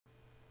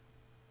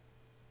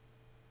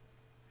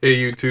Hey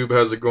YouTube,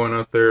 how's it going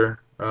out there?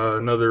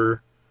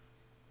 Another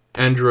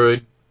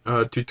Android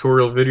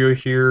tutorial video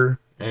here,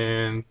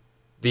 and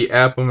the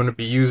app I'm going to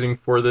be using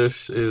for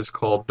this is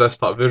called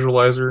Desktop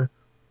Visualizer.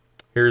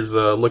 Here's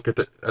a look at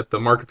the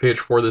market page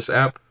for this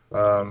app.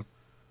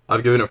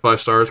 I've given it 5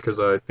 stars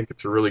because I think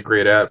it's a really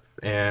great app,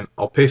 and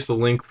I'll paste the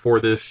link for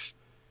this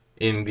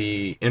in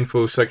the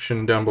info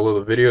section down below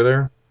the video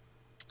there.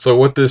 So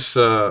what this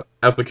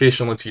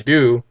application lets you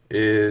do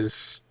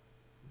is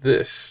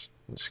this.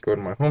 Just go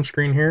to my home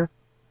screen here,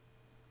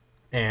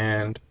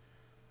 and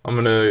I'm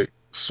going to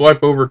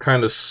swipe over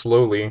kind of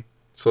slowly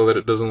so that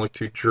it doesn't look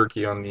too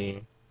jerky on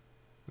the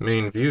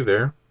main view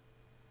there.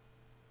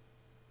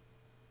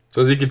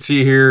 So as you can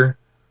see here,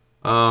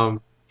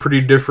 pretty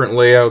different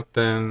layout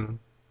than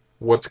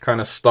what's kind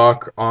of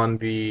stock on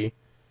the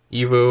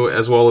Evo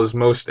as well as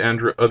most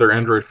other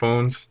Android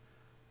phones.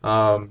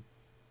 Um,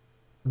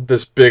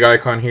 this big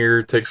icon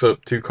here takes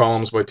up 2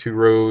 columns by 2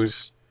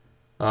 rows.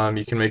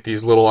 You can make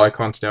these little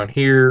icons down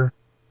here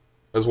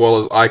as well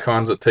as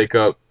icons that take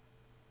up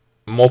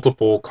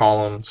multiple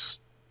columns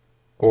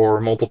or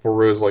multiple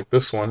rows like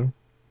this one.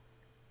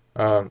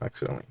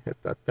 Accidentally hit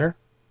that there.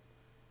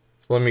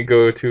 So let me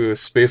go to a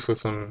space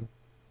with a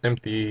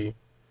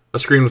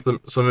screen with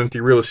some empty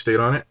real estate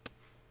on it.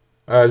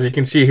 As you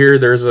can see here,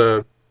 there's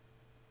a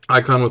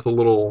icon with a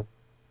little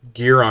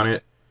gear on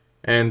it,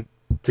 and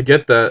to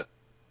get that,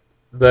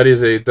 that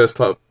is a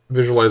desktop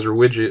visualizer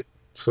widget.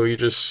 So you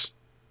just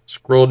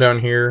scroll down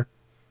here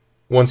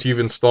once you've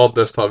installed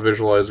desktop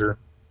visualizer,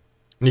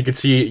 and you can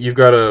see you've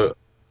got a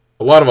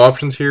lot of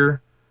options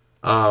here.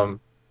 Um,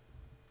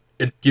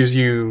 it gives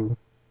you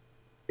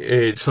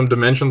some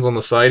dimensions on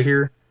the side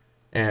here,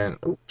 and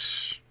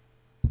oops,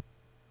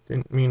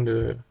 didn't mean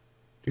to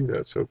do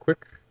that so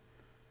quick.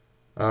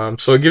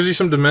 So it gives you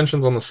some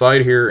dimensions on the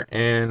side here,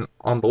 and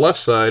on the left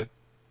side,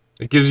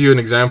 it gives you an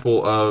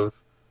example of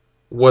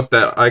what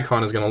that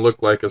icon is going to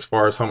look like as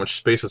far as how much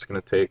space it's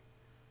going to take.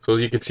 So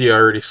as you can see, I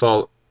already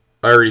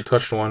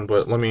touched one,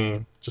 but let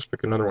me just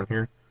pick another one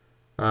here.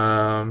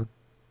 I'll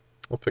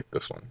pick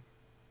this one.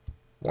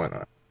 Why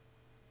not?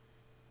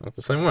 That's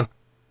the same one.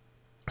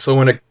 So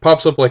when it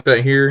pops up like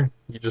that here,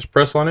 you just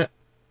press on it,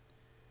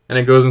 and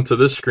it goes into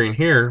this screen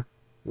here,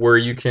 where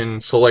you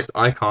can select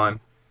icon,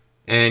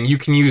 and you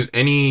can use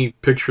any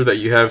picture that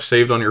you have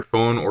saved on your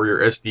phone or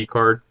your SD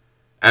card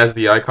as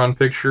the icon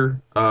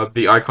picture.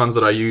 The icons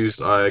that I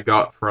used I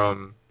got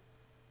from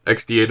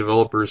XDA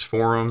Developers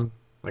Forum.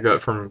 I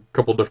got from a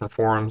couple different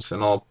forums,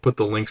 and I'll put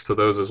the links to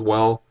those as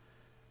well.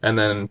 And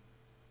then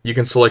you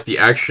can select the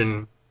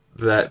action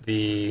that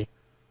the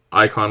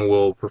icon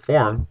will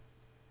perform.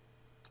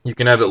 You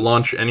can have it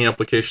launch any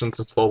applications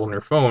installed on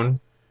your phone.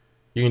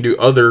 You can do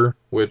other,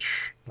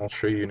 which I'll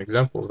show you an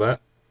example of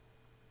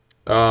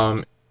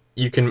that.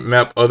 You can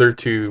map other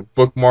to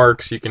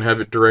bookmarks. You can have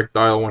it direct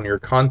dial one of your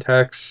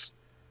contacts.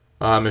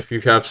 If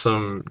you have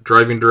some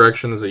driving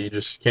directions that you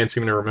just can't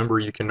seem to remember,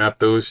 you can map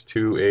those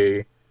to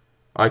a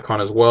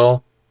icon as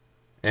well.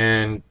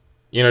 And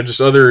just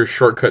other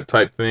shortcut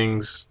type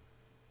things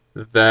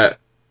that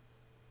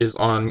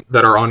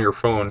are on your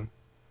phone.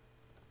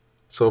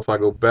 So if I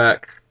go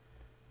back,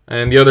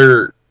 and the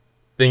other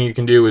thing you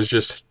can do is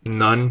just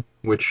none,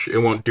 which it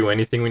won't do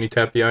anything when you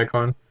tap the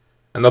icon.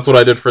 And that's what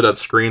I did for that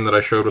screen that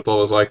I showed with all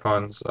those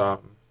icons.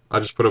 I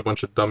just put a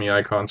bunch of dummy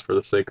icons for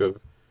the sake of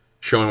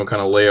showing what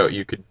kind of layout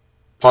you could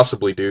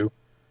possibly do.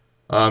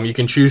 You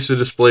can choose to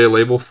display a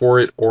label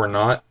for it or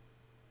not,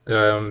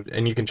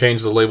 and you can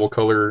change the label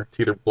color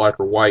to either black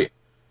or white.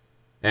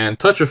 And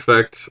touch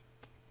effect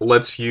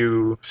lets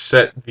you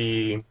set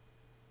the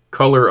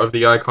color of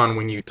the icon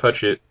when you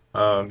touch it.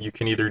 You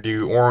can either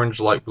do orange,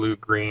 light blue,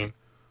 green,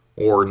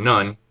 or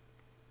none.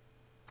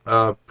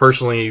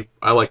 Personally,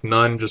 I like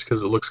none just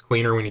because it looks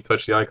cleaner when you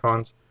touch the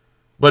icons.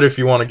 But if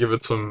you want to give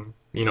it some,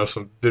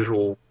 some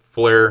visual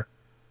flair,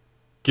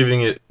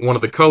 giving it one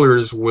of the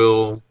colors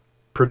will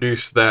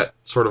produce that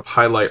sort of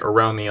highlight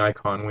around the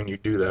icon when you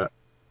do that.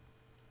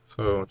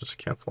 So just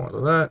cancel out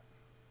of that.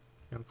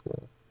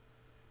 Cancel.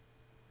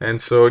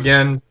 And so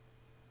again,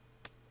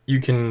 you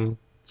can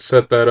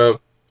set that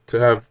up to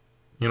have,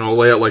 a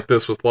layout like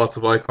this with lots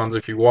of icons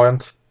if you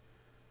want.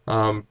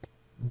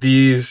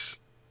 These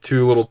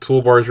two little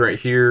toolbars right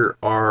here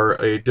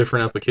are a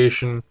different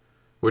application,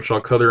 which I'll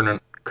cover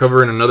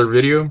in another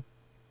video.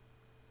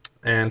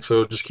 And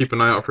so just keep an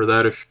eye out for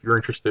that if you're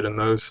interested in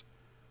those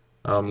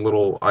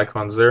little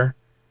icons there.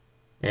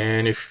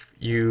 And if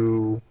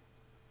you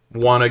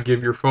want to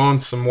give your phone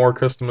some more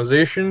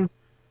customization,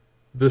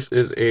 this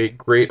is a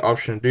great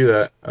option to do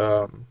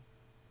that.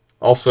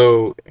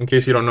 Also, in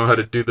case you don't know how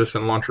to do this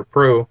in Launcher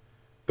Pro,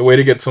 the way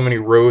to get so many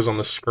rows on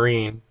the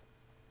screen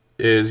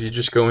is you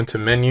just go into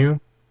Menu,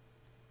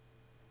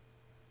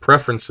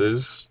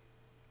 Preferences,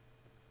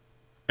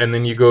 and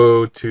then you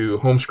go to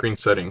Home Screen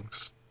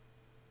Settings.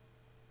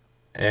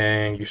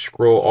 And you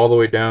scroll all the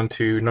way down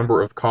to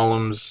number of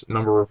columns,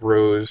 number of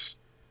rows.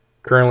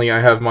 Currently I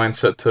have mine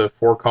set to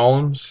 4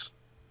 columns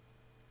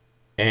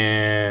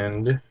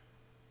and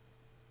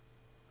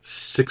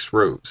 6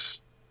 rows.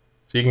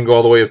 So you can go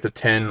all the way up to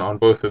 10 on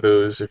both of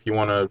those if you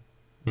want to,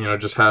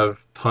 just have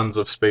tons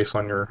of space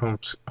on your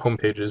home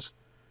pages,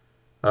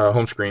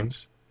 home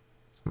screens.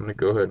 So I'm going to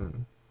go ahead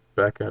and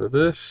back out of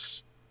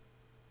this.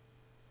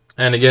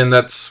 And again,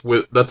 that's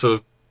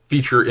a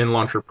feature in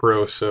Launcher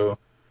Pro. So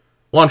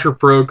Launcher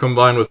Pro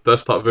combined with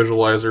Desktop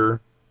Visualizer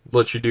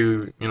lets you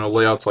do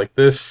layouts like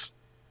this.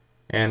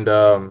 And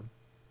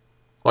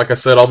like I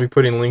said, I'll be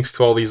putting links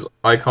to all these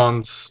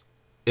icons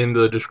in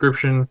the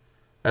description,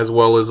 as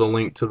well as a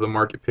link to the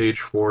market page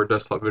for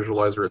Desktop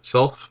Visualizer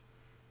itself.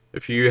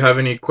 If you have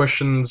any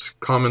questions,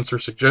 comments, or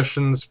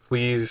suggestions,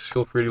 please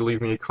feel free to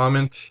leave me a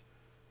comment.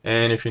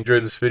 And if you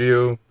enjoyed this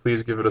video,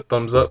 please give it a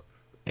thumbs up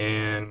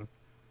and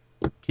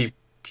keep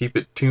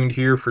it tuned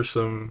here for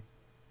some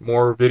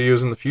more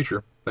videos in the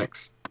future.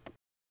 Thanks.